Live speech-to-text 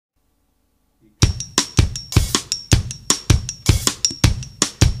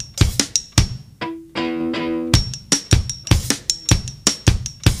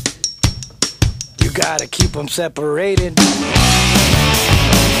Gotta keep them separated.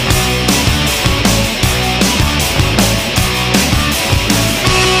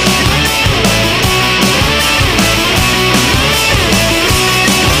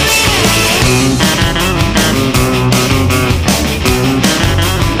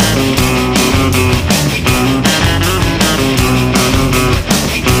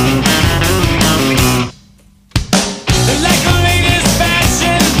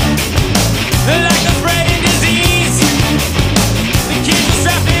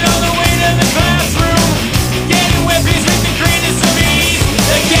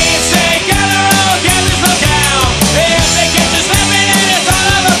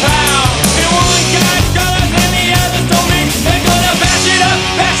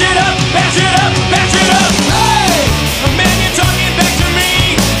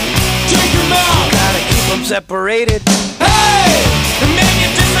 Separated. Hey! The man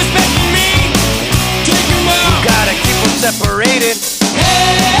you're disrespecting me. Take him out. You gotta keep them separated.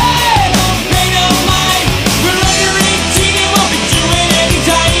 Hey! Don't pay no mind. We're under 18 and won't be doing any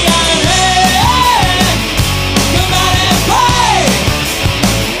time. Hey! Come out and play.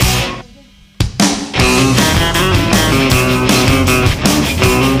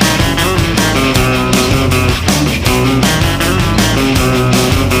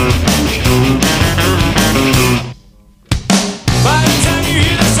 By the time you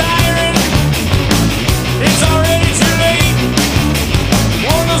hear the siren, it's already too late.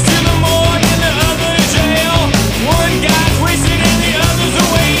 One goes to the morgue and the other to jail. One guy's wasted and the other's a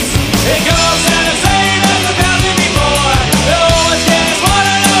waste. It goes out the same as 1,000 before. The oldest gas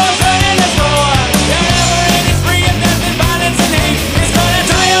water, no one's turning the score. The never ending spree of death and violence and hate. It's gonna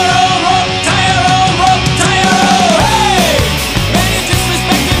tie your own rope, tie your own rope, tie your own. Hey! Man, you're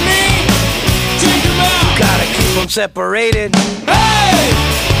disrespecting me. Take him out. Gotta keep them separated. Hey!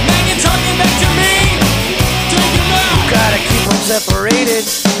 Man, you're talking back to me. Take him out. Gotta keep them separated.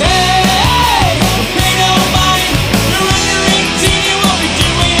 Hey! Don't pay no mind. You're under 18, you won't be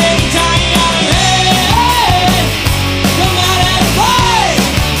doing any time. Hey! Come out and play.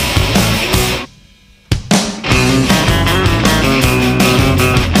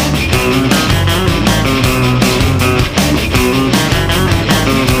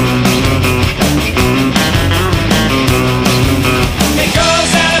 It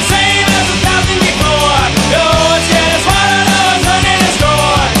goes out the same as 1,000 before. The oldest gas water, no one's turning the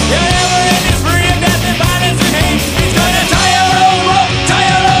score. The never ending spree of death and violence and hate. It's gonna tie your own rope, tie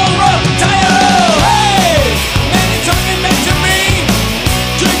your own rope, tie your own. Hey! Man, you're talking back to me.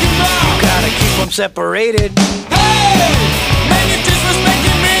 Take him out. Gotta keep them separated. Hey! Man, you're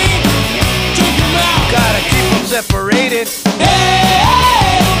disrespecting me. Take him out. Gotta keep them separated. Hey!